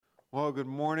Well, good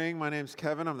morning. My name's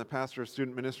Kevin. I'm the pastor of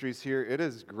student ministries here. It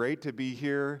is great to be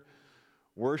here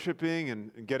worshiping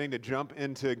and getting to jump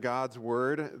into God's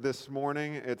word this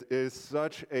morning. It is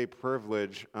such a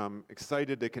privilege. I'm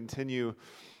excited to continue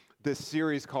this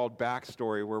series called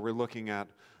Backstory, where we're looking at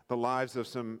the lives of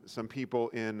some people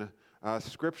in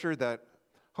Scripture that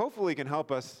hopefully can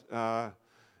help us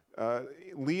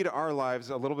lead our lives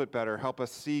a little bit better, help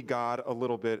us see God a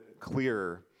little bit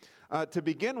clearer. To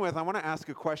begin with, I want to ask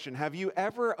a question. Have you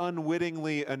ever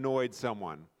unwittingly annoyed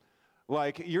someone?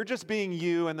 Like, you're just being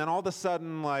you, and then all of a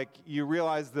sudden, like, you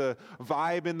realize the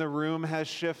vibe in the room has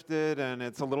shifted, and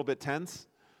it's a little bit tense?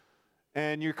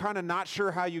 And you're kind of not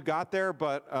sure how you got there,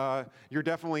 but you're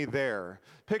definitely there.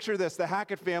 Picture this. The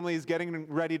Hackett family is getting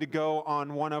ready to go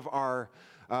on one of our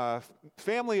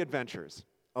family adventures.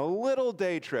 A little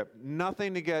day trip.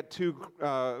 Nothing to get too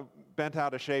bent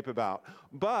out of shape about.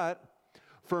 But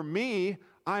for me,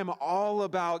 I'm all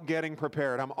about getting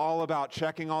prepared. I'm all about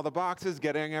checking all the boxes,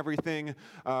 getting everything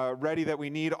ready that we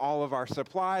need, all of our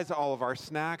supplies, all of our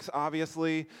snacks,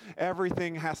 obviously.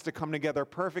 Everything has to come together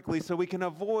perfectly so we can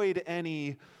avoid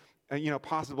any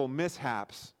possible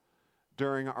mishaps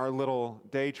during our little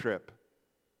day trip.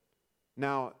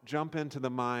 Now, jump into the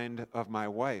mind of my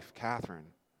wife, Catherine.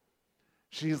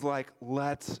 She's like,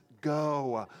 let's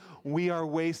go. We are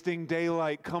wasting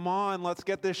daylight. Come on, let's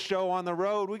get this show on the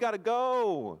road. We got to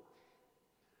go.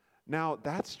 Now,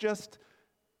 that's just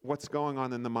what's going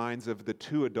on in the minds of the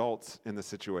two adults in the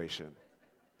situation.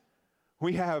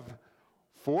 We have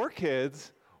 4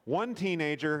 kids, 1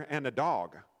 teenager, and a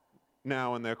dog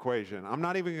now in the equation. I'm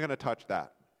not even going to touch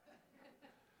that.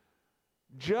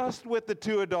 Just with the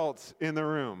 2 adults in the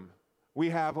room, we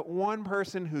have one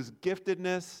person whose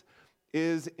giftedness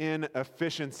is in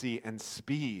efficiency and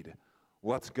speed.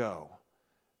 Let's go.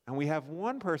 And we have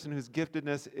one person whose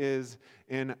giftedness is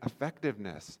in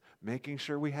effectiveness, making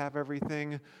sure we have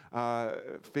everything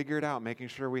figured out, making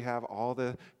sure we have all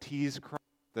the T's crossed,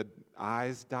 the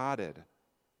I's dotted.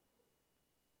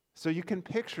 So you can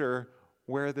picture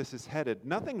where this is headed.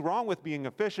 Nothing wrong with being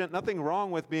efficient, nothing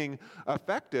wrong with being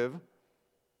effective.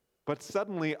 But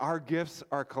suddenly our gifts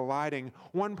are colliding.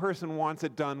 One person wants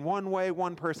it done one way,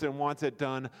 one person wants it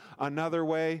done another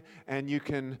way, and you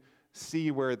can see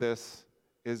where this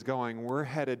is going. We're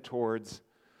headed towards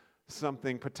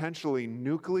something potentially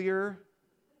nuclear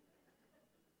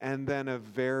and then a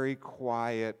very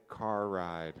quiet car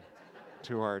ride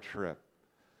to our trip.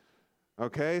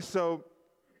 Okay, so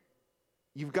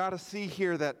you've got to see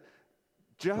here that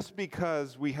just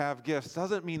because we have gifts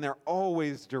doesn't mean they're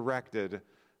always directed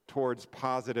towards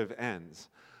positive ends.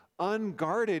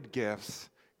 Unguarded gifts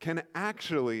can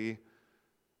actually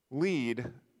lead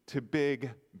to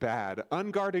big bad.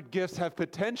 Unguarded gifts have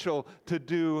potential to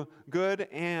do good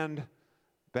and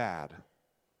bad.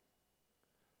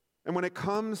 And when it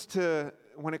comes to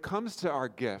our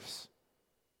gifts,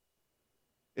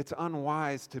 it's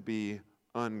unwise to be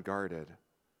unguarded.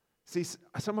 See,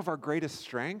 some of our greatest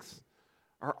strengths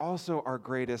are also our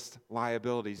greatest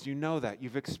liabilities. You know that.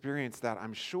 You've experienced that,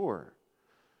 I'm sure.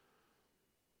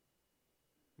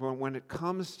 When it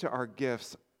comes to our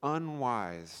gifts,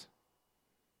 unwise,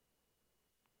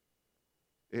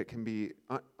 it can be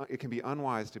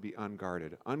unwise to be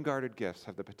unguarded. Unguarded gifts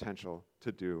have the potential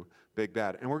to do big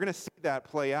bad. And we're going to see that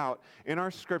play out in our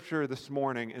scripture this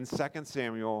morning in 2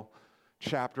 Samuel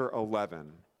chapter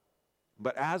 11.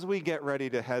 But as we get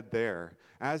ready to head there,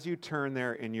 as you turn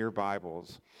there in your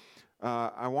Bibles,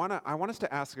 I want us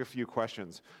to ask a few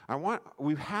questions.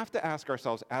 We have to ask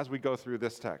ourselves as we go through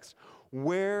this text,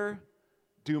 where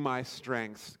do my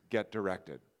strengths get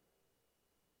directed?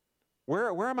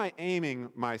 Where am I aiming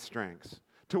my strengths?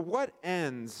 To what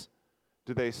ends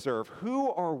do they serve? Who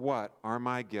or what are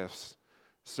my gifts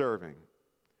serving?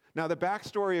 Now, the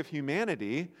backstory of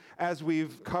humanity, as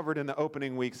we've covered in the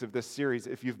opening weeks of this series,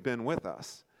 if you've been with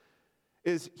us,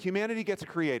 is humanity gets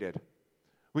created.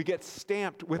 We get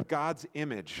stamped with God's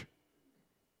image.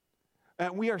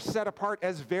 And we are set apart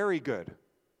as very good.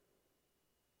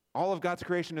 All of God's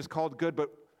creation is called good, but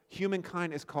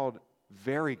humankind is called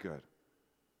very good.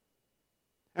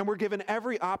 And we're given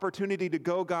every opportunity to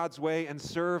go God's way and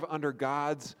serve under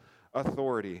God's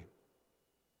authority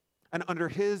and under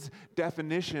His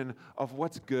definition of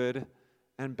what's good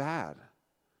and bad.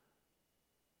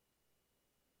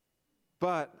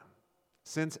 But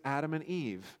since Adam and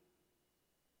Eve,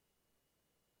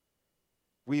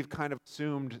 we've kind of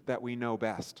assumed that we know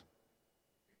best.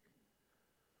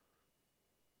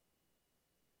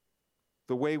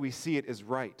 The way we see it is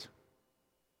right.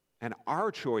 And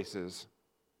our choices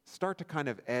start to kind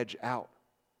of edge out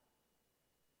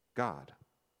God.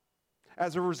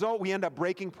 As a result, we end up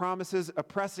breaking promises,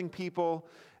 oppressing people,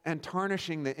 and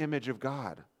tarnishing the image of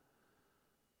God.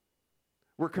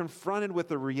 We're confronted with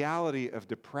the reality of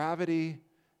depravity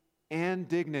and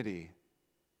dignity,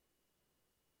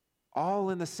 all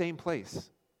in the same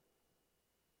place.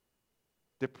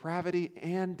 Depravity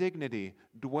and dignity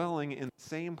dwelling in the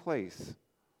same place.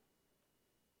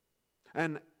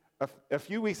 And a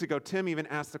few weeks ago, Tim even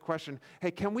asked the question, hey,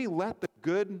 can we let the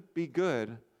good be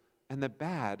good and the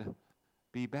bad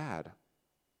be bad?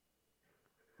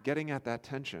 Getting at that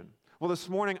tension. Well, this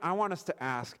morning, I want us to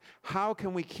ask, how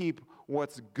can we keep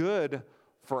what's good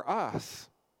for us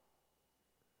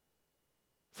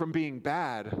from being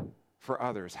bad for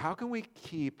others? How can we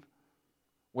keep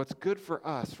what's good for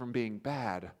us from being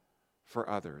bad for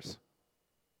others?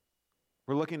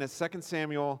 We're looking at 2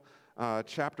 Samuel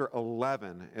chapter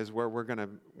 11 is where we're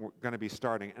going to be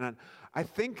starting. And I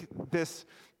think this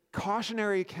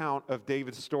cautionary account of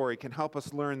David's story can help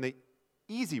us learn the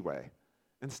easy way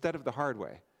instead of the hard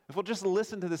way. If we'll just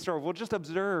listen to the story, we'll just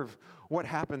observe what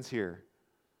happens here.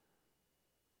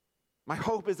 My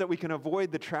hope is that we can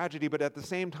avoid the tragedy, but at the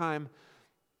same time,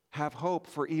 have hope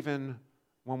for even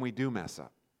when we do mess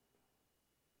up.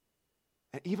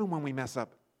 And even when we mess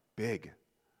up big.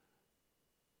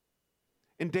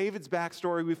 In David's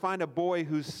backstory, we find a boy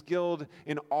who's skilled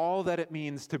in all that it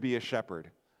means to be a shepherd.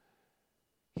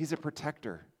 He's a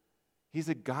protector. He's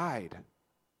a guide.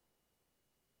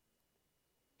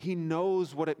 He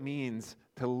knows what it means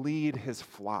to lead his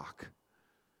flock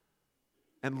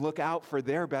and look out for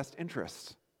their best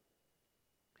interests.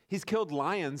 He's killed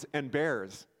lions and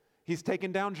bears. He's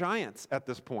taken down giants at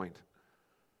this point.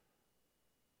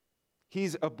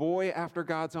 He's a boy after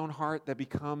God's own heart that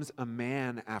becomes a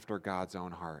man after God's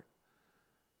own heart.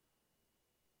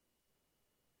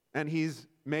 And he's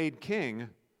made king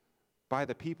by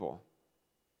the people.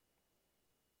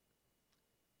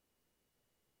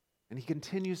 And he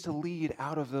continues to lead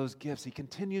out of those gifts. He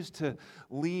continues to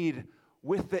lead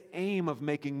with the aim of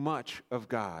making much of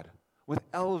God, with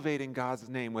elevating God's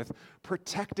name, with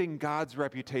protecting God's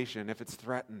reputation if it's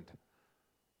threatened.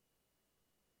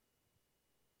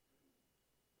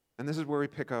 And this is where we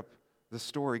pick up the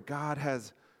story. God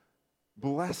has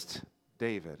blessed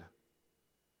David.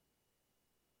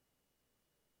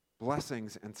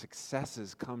 Blessings and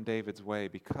successes come David's way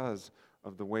because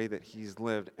of the way that he's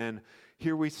lived. And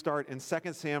here we start in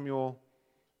 2 Samuel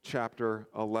chapter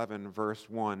 11, verse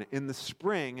 1. In the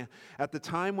spring, at the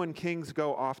time when kings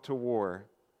go off to war,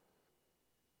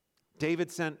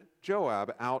 David sent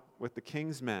Joab out with the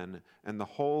king's men and the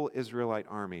whole Israelite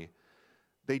army.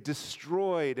 They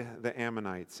destroyed the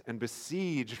Ammonites and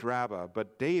besieged Rabbah,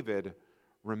 but David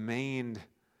remained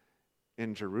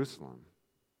in Jerusalem.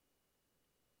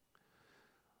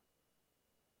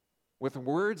 With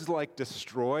words like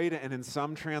destroyed and in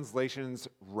some translations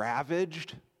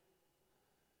ravaged,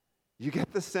 you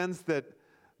get the sense that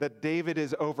David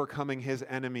is overcoming his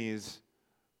enemies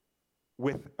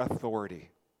with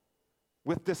authority,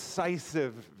 with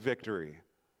decisive victory.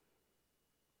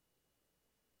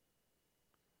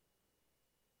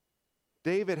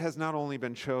 David has not only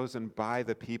been chosen by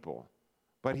the people,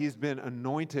 but he's been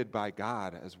anointed by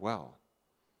God as well.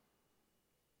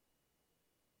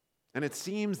 And it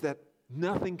seems that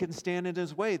nothing can stand in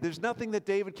his way. There's nothing that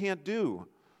David can't do.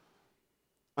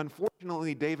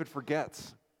 Unfortunately, David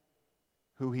forgets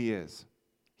who he is.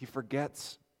 He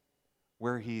forgets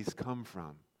where he's come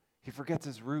from. He forgets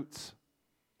his roots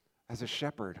as a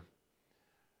shepherd,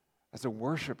 as a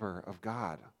worshiper of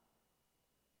God.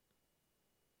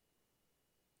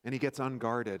 And he gets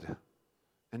unguarded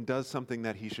and does something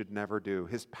that he should never do.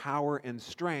 His power and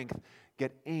strength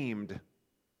get aimed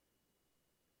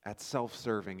at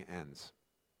self-serving ends.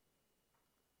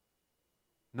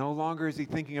 No longer is he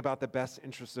thinking about the best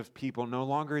interests of people. No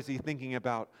longer is he thinking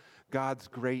about God's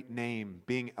great name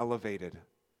being elevated.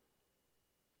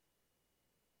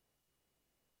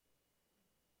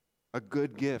 A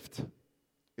good gift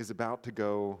is about to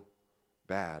go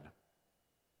bad.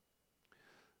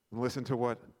 Listen to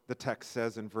what the text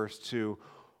says in verse 2.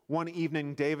 One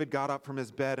evening, David got up from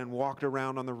his bed and walked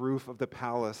around on the roof of the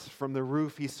palace. From the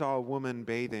roof, he saw a woman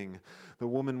bathing. The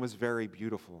woman was very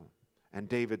beautiful, and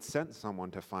David sent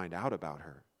someone to find out about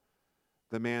her.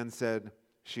 The man said,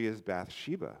 "She is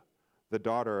Bathsheba, the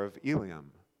daughter of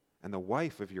Eliam, and the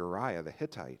wife of Uriah the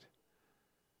Hittite."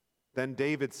 Then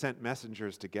David sent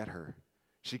messengers to get her.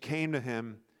 She came to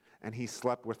him, and he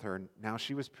slept with her. Now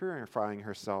she was purifying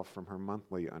herself from her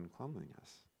monthly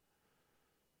uncleanliness.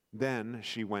 Then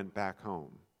she went back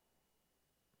home.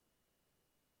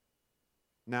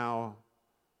 Now,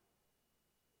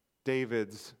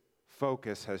 David's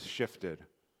focus has shifted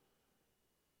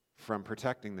from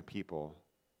protecting the people,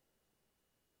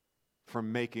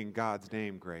 from making God's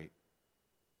name great,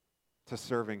 to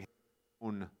serving his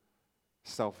own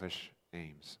selfish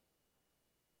aims.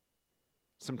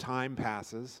 Some time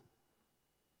passes,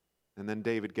 and then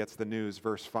David gets the news,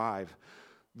 verse 5.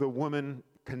 The woman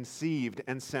conceived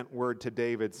and sent word to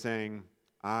David saying,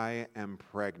 I am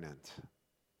pregnant.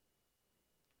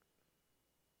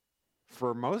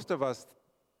 For most of us,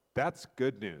 that's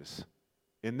good news.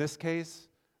 In this case,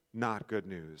 not good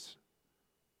news.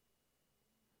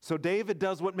 So David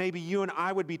does what maybe you and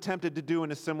I would be tempted to do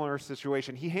in a similar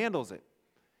situation. He handles it.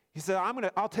 He said,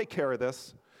 I'll take care of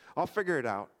this. I'll figure it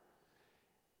out.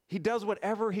 He does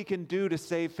whatever he can do to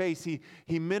save face.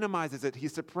 He minimizes it. He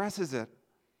suppresses it.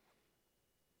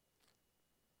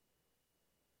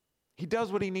 He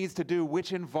does what he needs to do,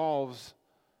 which involves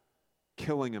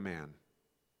killing a man.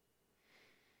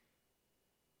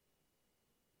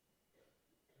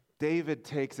 David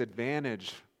takes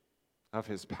advantage of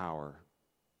his power.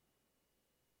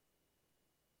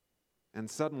 And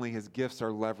suddenly his gifts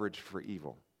are leveraged for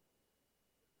evil.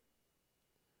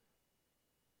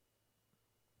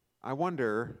 I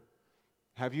wonder,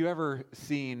 have you ever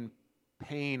seen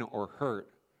pain or hurt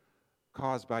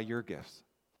caused by your gifts?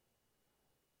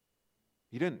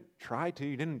 You didn't try to.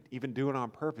 You didn't even do it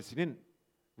on purpose. You didn't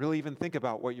really even think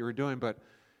about what you were doing, but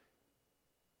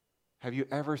have you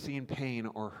ever seen pain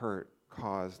or hurt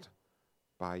caused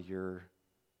by your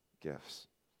gifts?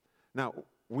 Now,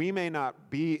 we may not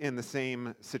be in the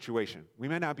same situation. We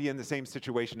may not be in the same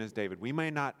situation as David. We may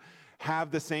not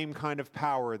have the same kind of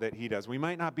power that he does. We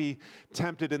might not be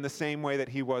tempted in the same way that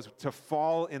he was to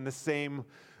fall in the same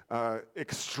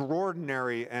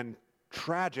extraordinary and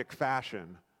tragic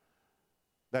fashion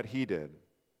that he did.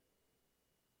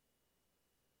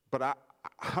 But I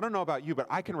don't know about you, but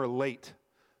I can relate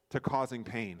to causing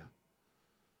pain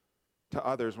to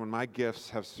others when my gifts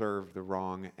have served the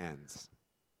wrong ends.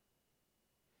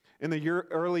 In the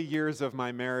early years of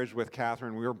my marriage with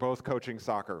Catherine, we were both coaching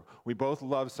soccer. We both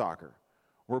love soccer.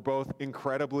 We're both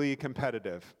incredibly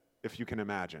competitive, if you can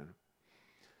imagine.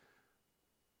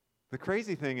 The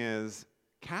crazy thing is,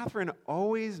 Catherine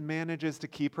always manages to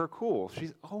keep her cool.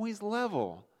 She's always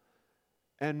level.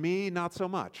 And me, not so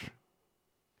much.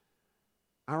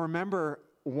 I remember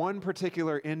one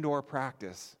particular indoor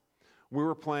practice. We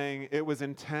were playing, it was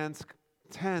intense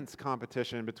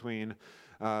competition between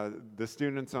the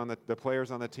students on the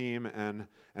players on the team, and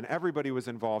everybody was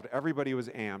involved. Everybody was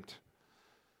amped.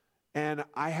 And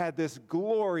I had this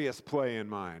glorious play in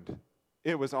mind.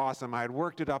 It was awesome. I had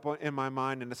worked it up in my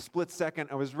mind. In a split second,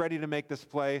 I was ready to make this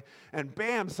play. And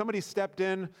bam, somebody stepped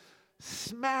in,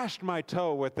 smashed my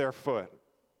toe with their foot.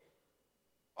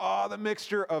 Oh, the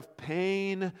mixture of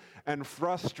pain and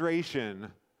frustration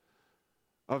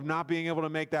of not being able to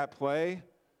make that play,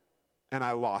 and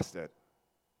I lost it.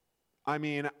 I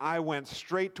mean, I went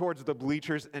straight towards the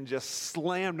bleachers and just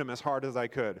slammed them as hard as I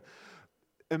could.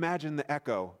 Imagine the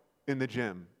echo in the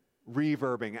gym,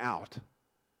 reverbing out.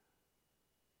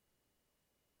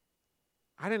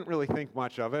 I didn't really think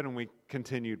much of it, and we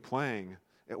continued playing.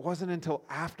 It wasn't until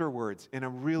afterwards, in a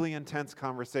really intense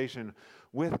conversation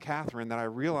with Catherine, that I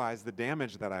realized the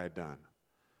damage that I had done.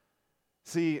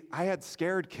 See, I had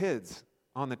scared kids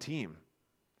on the team.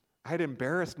 I had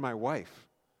embarrassed my wife.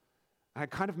 I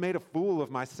kind of made a fool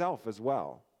of myself as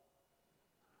well.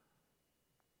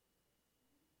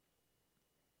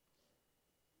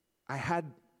 I had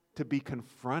to be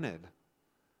confronted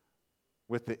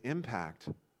with the impact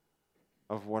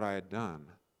of what I had done.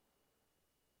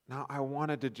 Now, I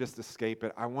wanted to just escape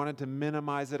it. I wanted to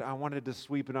minimize it. I wanted to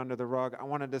sweep it under the rug. I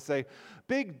wanted to say,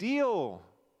 big deal.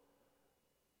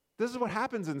 This is what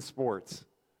happens in sports.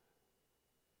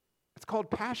 It's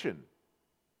called passion.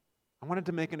 I wanted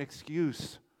to make an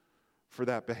excuse for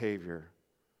that behavior.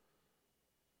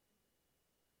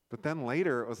 But then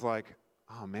later, it was like,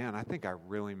 oh man, I think I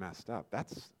really messed up.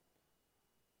 That's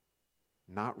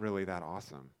not really that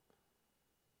awesome.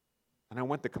 And I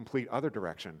went the complete other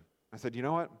direction. I said, you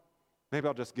know what? Maybe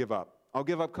I'll just give up. I'll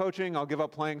give up coaching. I'll give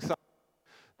up playing soccer.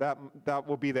 That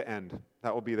will be the end.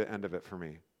 That will be the end of it for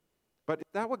me. But is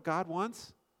that what God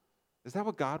wants? Is that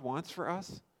what God wants for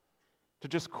us? To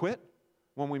just quit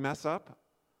when we mess up?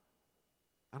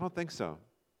 I don't think so.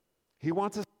 He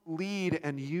wants us to lead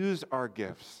and use our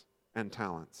gifts and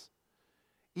talents,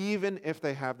 even if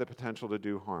they have the potential to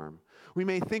do harm. We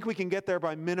may think we can get there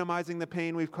by minimizing the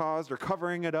pain we've caused or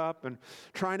covering it up and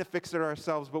trying to fix it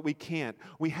ourselves, but we can't.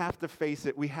 We have to face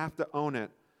it. We have to own it.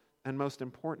 And most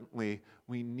importantly,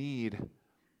 we need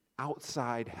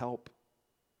outside help.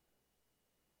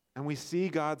 And we see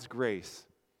God's grace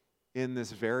in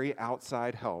this very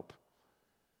outside help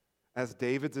as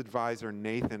David's advisor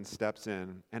Nathan steps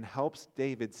in and helps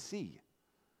David see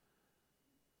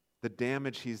the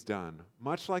damage he's done,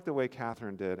 much like the way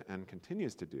Catherine did and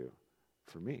continues to do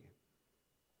for me.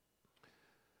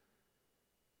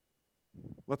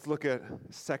 Let's look at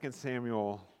 2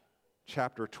 Samuel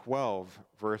chapter 12,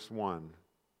 verse 1.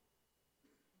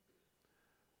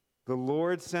 The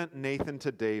Lord sent Nathan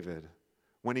to David.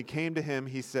 When he came to him,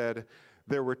 he said,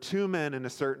 "There were two men in a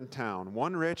certain town,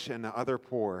 one rich and the other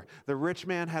poor. The rich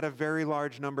man had a very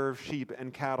large number of sheep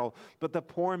and cattle, but the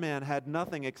poor man had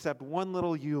nothing except one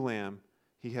little ewe lamb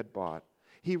he had bought.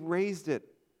 He raised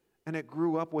it, and it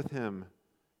grew up with him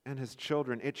and his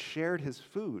children. It shared his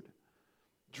food,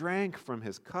 drank from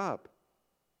his cup,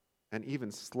 and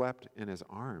even slept in his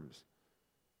arms.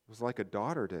 It was like a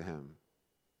daughter to him.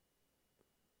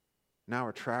 Now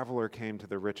a traveler came to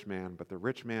the rich man, but the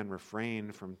rich man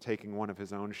refrained from taking one of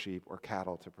his own sheep or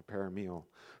cattle to prepare a meal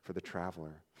for the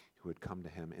traveler who had come to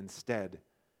him. Instead,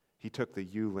 he took the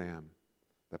ewe lamb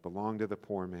that belonged to the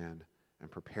poor man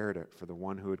and prepared it for the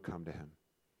one who had come to him."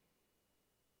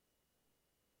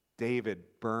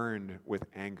 David burned with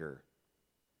anger.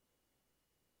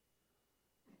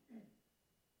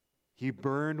 He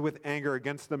burned with anger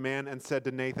against the man and said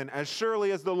to Nathan, "As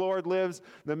surely as the Lord lives,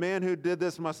 the man who did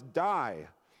this must die.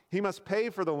 He must pay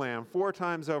for the lamb 4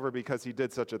 times over because he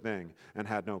did such a thing and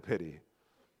had no pity."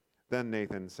 Then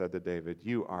Nathan said to David,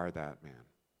 "You are that man."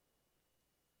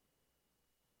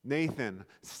 Nathan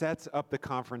sets up the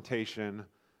confrontation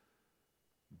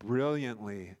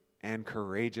brilliantly and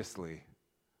courageously.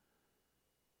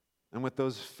 And with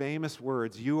those famous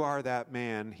words, "You are that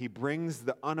man," he brings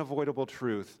the unavoidable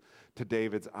truth to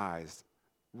David's eyes,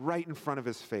 right in front of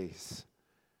his face,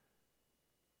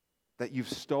 that you've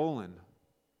stolen,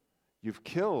 you've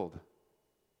killed,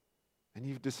 and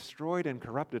you've destroyed and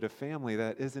corrupted a family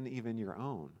that isn't even your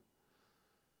own.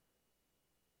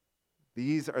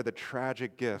 These are the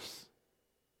tragic results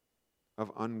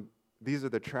of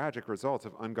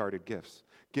unguarded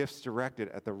gifts directed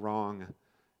at the wrong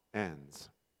ends.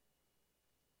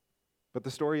 But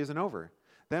the story isn't over.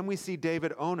 Then we see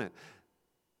David own it.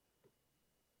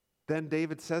 Then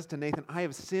David says to Nathan, "I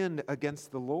have sinned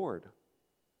against the Lord."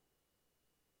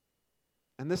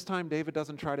 And this time David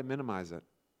doesn't try to minimize it.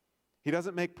 He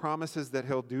doesn't make promises that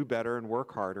he'll do better and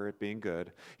work harder at being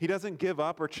good. He doesn't give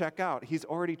up or check out. He's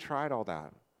already tried all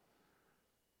that.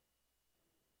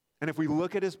 And if we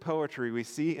look at his poetry, we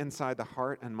see inside the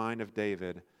heart and mind of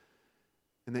David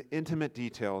in the intimate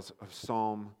details of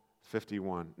Psalm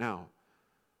 51. Now,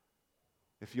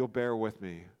 if you'll bear with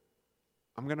me,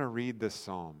 I'm going to read this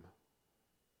psalm.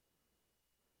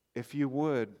 If you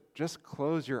would, just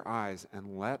close your eyes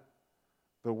and let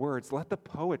the words, let the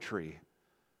poetry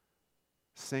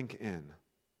sink in.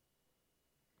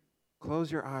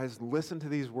 Close your eyes, listen to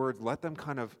these words, let them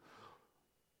kind of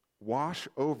wash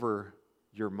over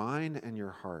your mind and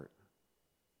your heart.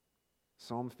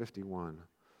 Psalm 51.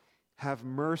 "Have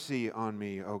mercy on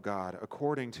me, O God,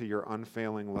 according to your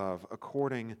unfailing love,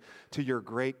 according to your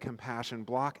great compassion.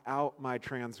 Block out my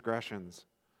transgressions.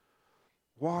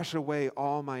 Wash away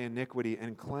all my iniquity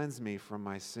and cleanse me from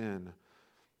my sin.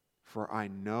 For I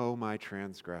know my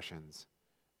transgressions,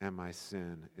 and my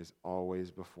sin is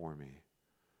always before me.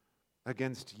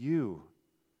 Against you,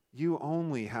 you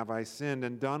only have I sinned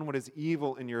and done what is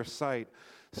evil in your sight,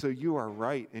 so you are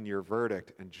right in your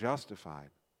verdict and justified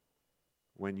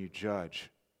when you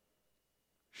judge.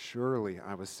 Surely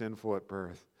I was sinful at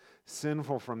birth,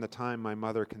 sinful from the time my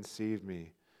mother conceived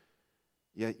me.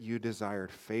 Yet you desired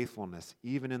faithfulness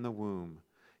even in the womb.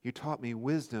 You taught me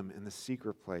wisdom in the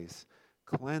secret place.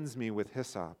 Cleanse me with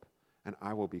hyssop, and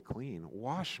I will be clean.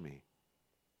 Wash me,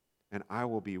 and I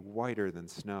will be whiter than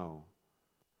snow.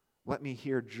 Let me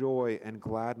hear joy and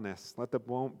gladness. Let the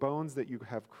bones that you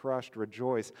have crushed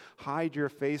rejoice. Hide your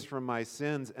face from my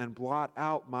sins and blot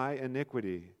out my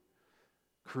iniquity.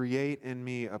 Create in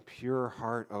me a pure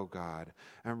heart, O God,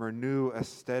 and renew a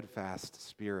steadfast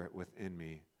spirit within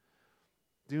me.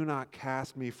 Do not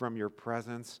cast me from your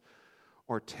presence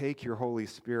or take your Holy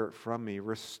Spirit from me.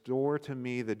 Restore to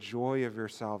me the joy of your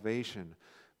salvation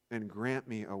and grant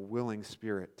me a willing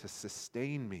spirit to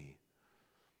sustain me.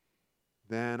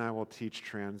 Then I will teach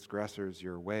transgressors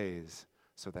your ways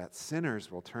so that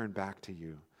sinners will turn back to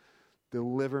you.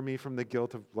 Deliver me from the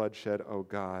guilt of bloodshed, O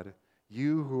God,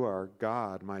 you who are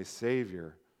God, my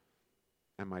Savior,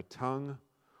 and my tongue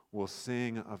will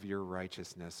sing of your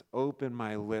righteousness. Open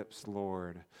my lips,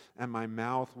 Lord, and my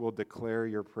mouth will declare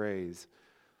your praise.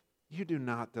 You do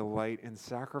not delight in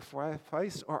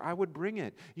sacrifice, or I would bring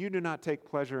it. You do not take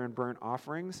pleasure in burnt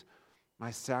offerings.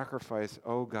 My sacrifice,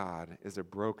 O God, is a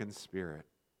broken spirit,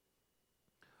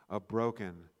 a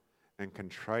broken and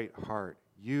contrite heart,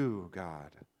 you,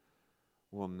 God,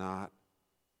 will not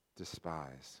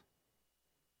despise.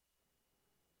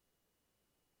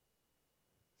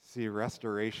 See,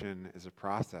 restoration is a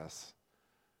process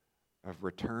of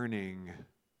returning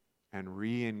and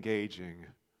re-engaging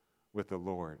with the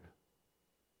Lord.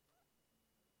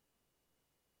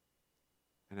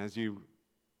 And as you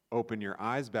open your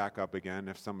eyes back up again,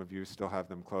 if some of you still have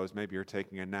them closed, maybe you're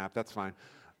taking a nap, that's fine.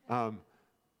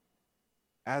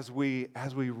 As we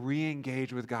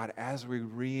re-engage with God, as we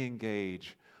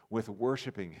re-engage with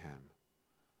worshiping Him,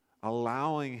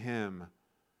 allowing Him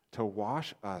to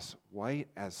wash us white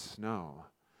as snow,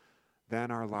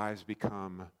 then our lives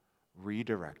become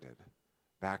redirected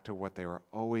back to what they were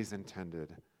always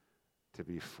intended to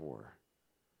be for.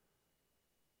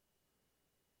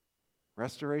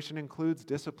 Restoration includes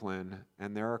discipline,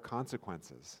 and there are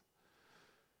consequences.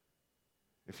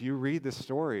 If you read the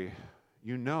story,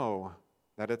 you know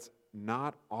that it's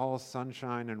not all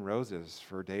sunshine and roses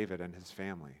for David and his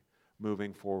family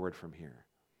moving forward from here.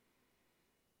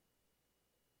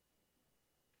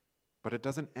 But it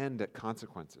doesn't end at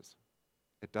consequences.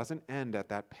 It doesn't end at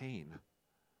that pain.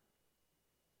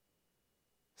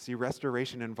 See,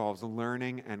 restoration involves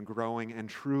learning and growing and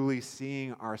truly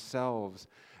seeing ourselves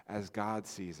as God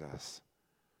sees us.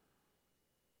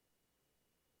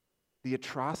 The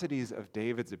atrocities of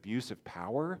David's abuse of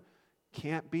power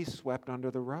can't be swept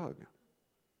under the rug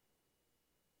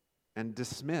and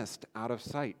dismissed out of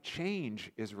sight.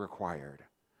 Change is required.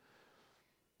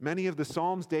 Many of the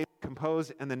Psalms David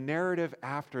composed and the narrative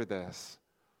after this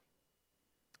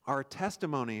are a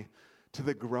testimony to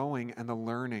the growing and the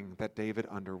learning that David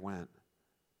underwent.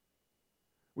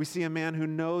 We see a man who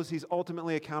knows he's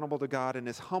ultimately accountable to God and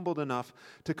is humbled enough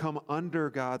to come under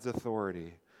God's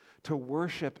authority, to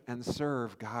worship and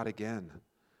serve God again.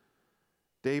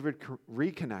 David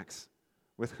reconnects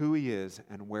with who he is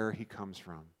and where he comes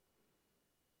from.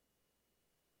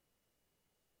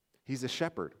 He's a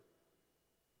shepherd,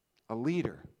 a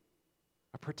leader,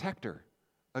 a protector,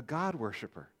 a God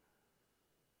worshiper.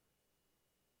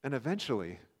 And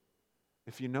eventually,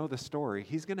 if you know the story,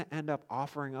 he's going to end up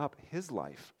offering up his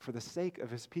life for the sake of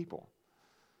his people,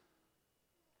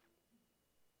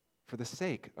 for the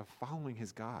sake of following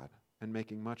his God and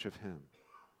making much of him.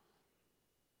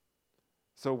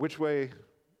 So which way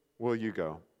will you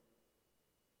go?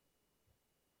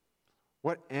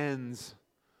 What ends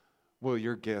will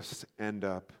your gifts end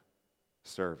up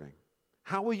serving?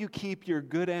 How will you keep your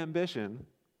good ambition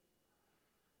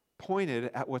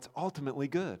pointed at what's ultimately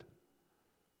good?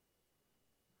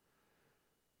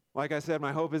 Like I said,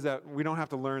 my hope is that we don't have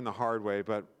to learn the hard way,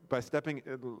 but by stepping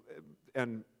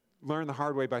and learn the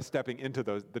hard way by stepping into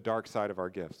the dark side of our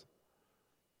gifts,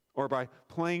 or by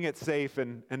playing it safe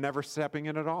and never stepping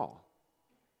in at all.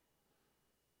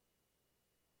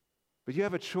 But you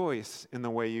have a choice in the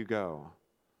way you go.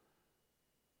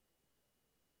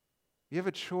 You have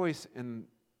a choice in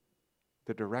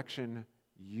the direction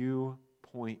you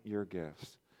point your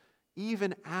gifts,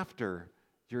 even after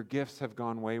your gifts have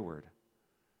gone wayward.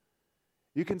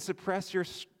 You can suppress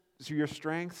your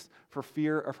strengths for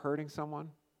fear of hurting someone.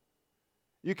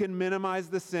 You can minimize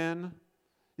the sin.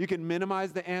 You can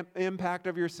minimize the impact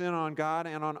of your sin on God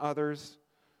and on others.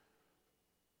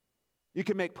 You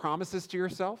can make promises to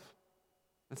yourself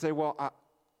and say, well,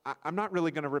 I'm not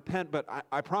really going to repent, but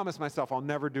I promise myself I'll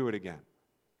never do it again.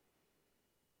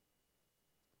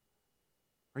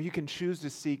 Or you can choose to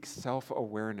seek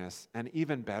self-awareness and,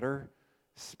 even better,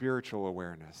 spiritual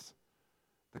awareness.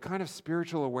 The kind of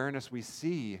spiritual awareness we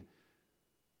see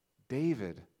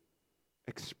David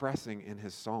expressing in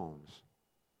his Psalms.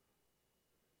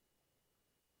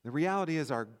 The reality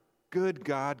is our good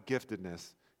God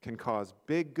giftedness can cause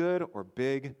big good or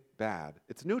big bad.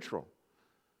 It's neutral.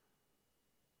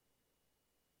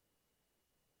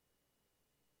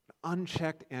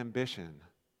 Unchecked ambition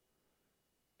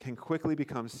can quickly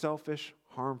become selfish,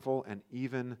 harmful, and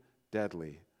even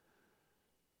deadly.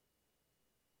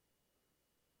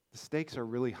 The stakes are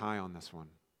really high on this one.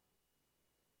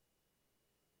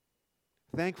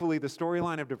 Thankfully, the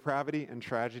storyline of depravity and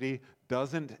tragedy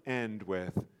doesn't end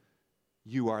with,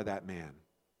 "You are that man."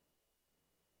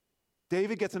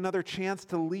 David gets another chance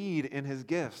to lead in his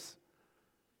gifts,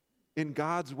 in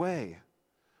God's way.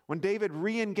 When David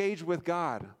re-engaged with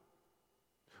God,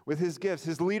 with his gifts,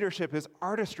 his leadership, his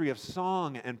artistry of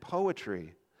song and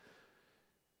poetry,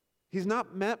 he's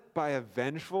not met by a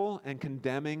vengeful and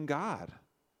condemning God,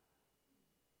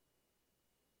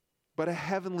 but a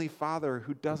heavenly Father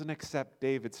who doesn't accept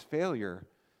David's failure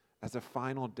as a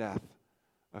final death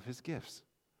of his gifts.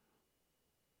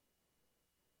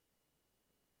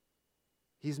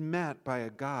 he's met by a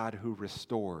God who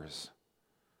restores.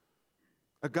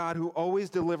 A God who always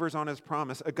delivers on his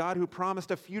promise. A God who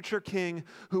promised a future king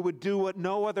who would do what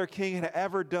no other king had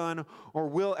ever done or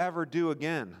will ever do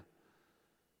again.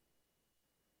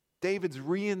 David's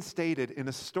reinstated in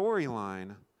a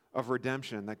storyline of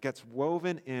redemption that gets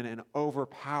woven in and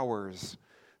overpowers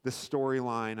the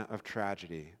storyline of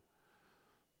tragedy.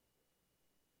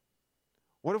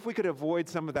 What if we could avoid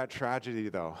some of that tragedy,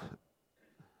 though?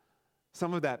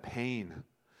 Some of that pain?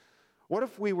 What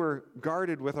if we were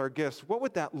guarded with our gifts? What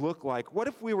would that look like? What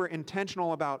if we were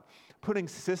intentional about putting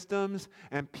systems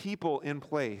and people in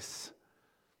place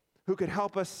who could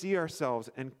help us see ourselves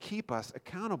and keep us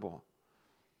accountable?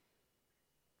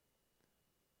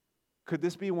 Could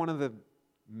this be one of the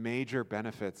major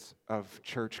benefits of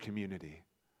church community?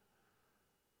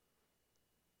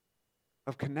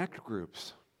 Of connect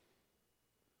groups,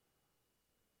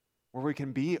 where we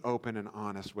can be open and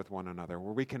honest with one another,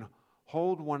 where we can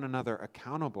hold one another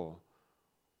accountable,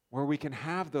 where we can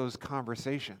have those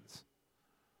conversations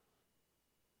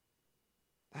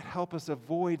that help us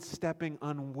avoid stepping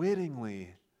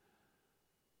unwittingly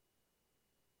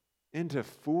into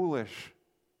foolish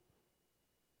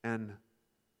and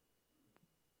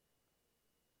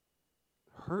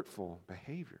hurtful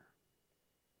behavior.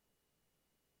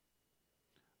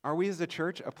 Are we as a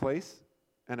church a place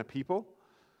and a people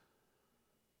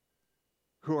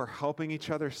who are helping each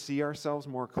other see ourselves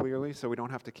more clearly so we don't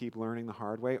have to keep learning the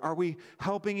hard way? Are we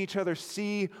helping each other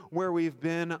see where we've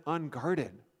been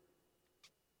unguarded?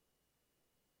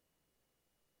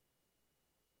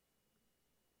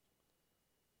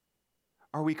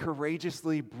 Are we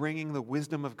courageously bringing the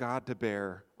wisdom of God to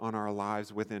bear on our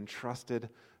lives within trusted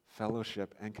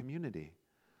fellowship and community?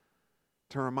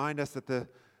 To remind us that the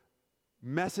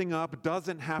messing up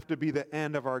doesn't have to be the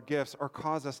end of our gifts or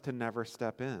cause us to never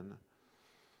step in.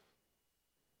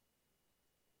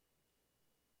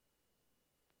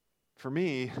 For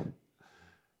me,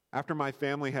 after my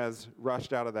family has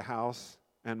rushed out of the house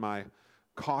and my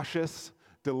cautious,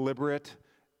 deliberate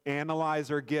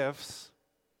analyzer gifts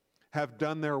have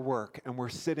done their work and we're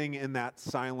sitting in that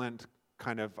silent,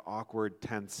 kind of awkward,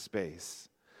 tense space,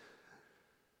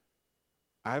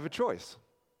 I have a choice.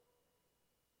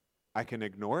 I can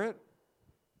ignore it.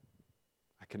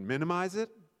 I can minimize it.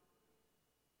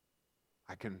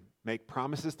 I can make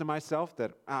promises to myself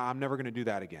that I'm never going to do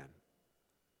that again.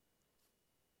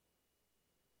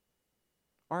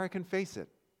 Or I can face it.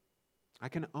 I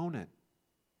can own it.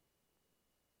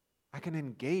 I can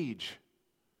engage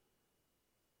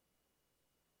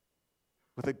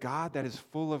with a God that is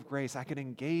full of grace. I can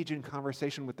engage in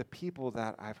conversation with the people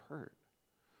that I've hurt.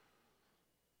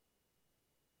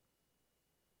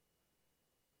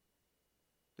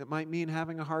 It might mean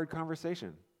having a hard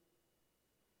conversation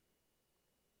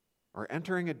or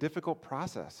entering a difficult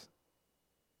process.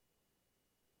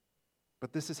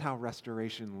 But this is how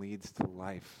restoration leads to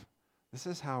life. This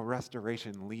is how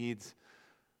restoration leads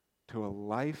to a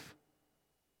life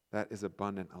that is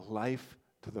abundant, a life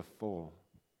to the full.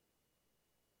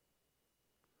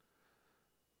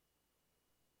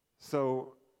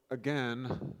 So,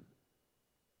 again,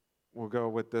 we'll go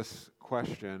with this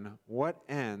question. What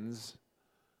ends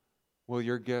will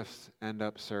your gifts end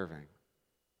up serving?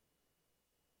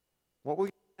 What will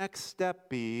your next step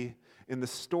be in the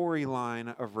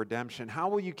storyline of redemption? How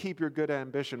will you keep your good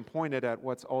ambition pointed at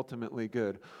what's ultimately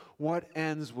good? What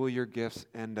ends will your gifts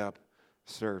end up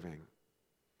serving?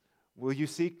 Will you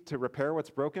seek to repair what's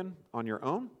broken on your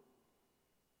own?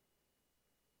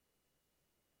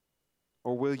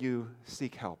 Or will you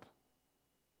seek help?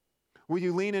 Will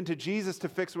you lean into Jesus to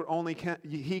fix what only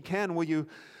He can? Will you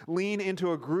lean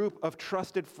into a group of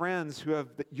trusted friends who have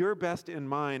your best in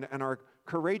mind and are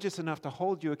courageous enough to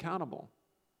hold you accountable?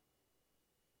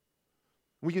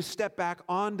 Will you step back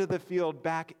onto the field,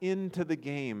 back into the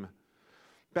game,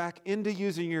 back into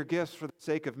using your gifts for the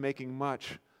sake of making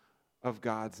much of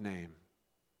God's name?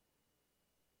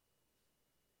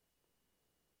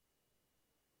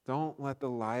 Don't let the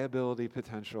liability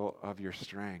potential of your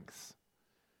strengths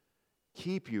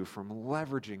keep you from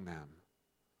leveraging them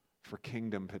for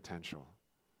kingdom potential.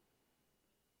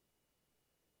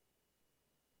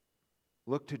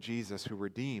 Look to Jesus, who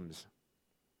redeems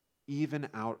even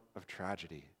out of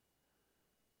tragedy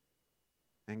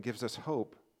and gives us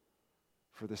hope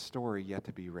for the story yet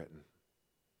to be written.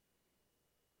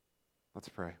 Let's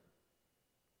pray.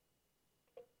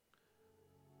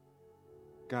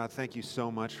 God, thank you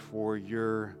so much for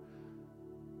your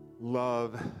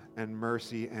love and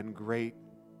mercy and great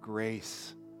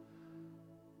grace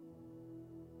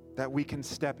that we can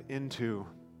step into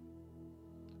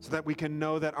so that we can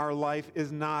know that our life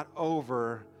is not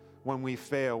over when we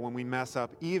fail, when we mess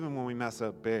up, even when we mess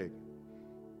up big.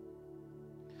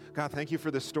 God, thank you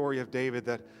for the story of David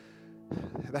that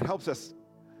helps us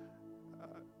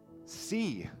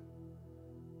see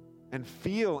and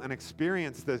feel and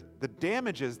experience the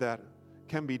damages that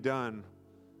can be done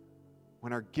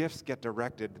when our gifts get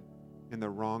directed in the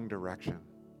wrong direction.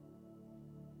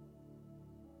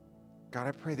 God,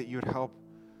 I pray that you would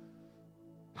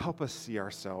help us see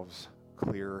ourselves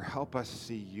clearer. Help us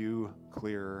see you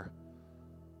clearer.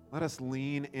 Let us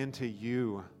lean into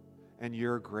you and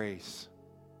your grace.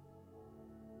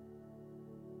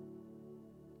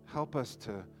 Help us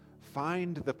to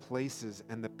find the places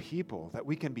and the people that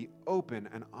we can be open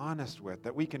and honest with,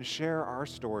 that we can share our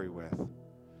story with.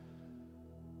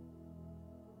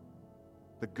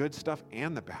 The good stuff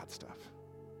and the bad stuff.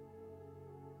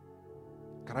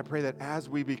 God, I pray that as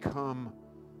we become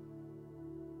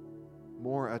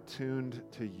more attuned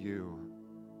to you,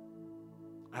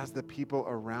 as the people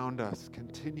around us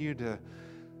continue to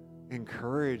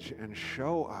encourage and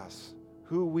show us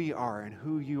who we are and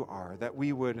who you are, that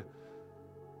we would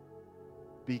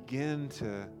begin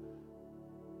to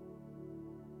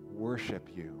worship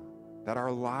you, that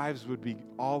our lives would be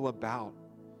all about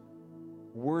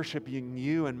worshiping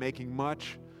you and making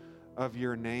much of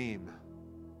your name.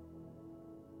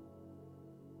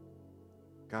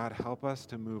 God, help us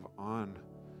to move on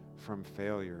from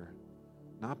failure,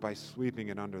 not by sweeping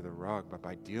it under the rug, but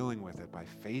by dealing with it, by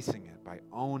facing it, by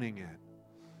owning it,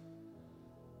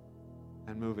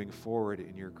 and moving forward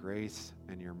in your grace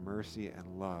and your mercy and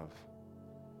love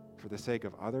for the sake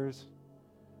of others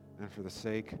and for the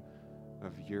sake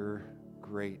of your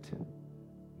great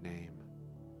name.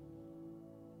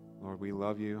 Lord, we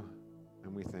love you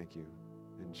and we thank you.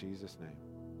 In Jesus' name,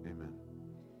 amen.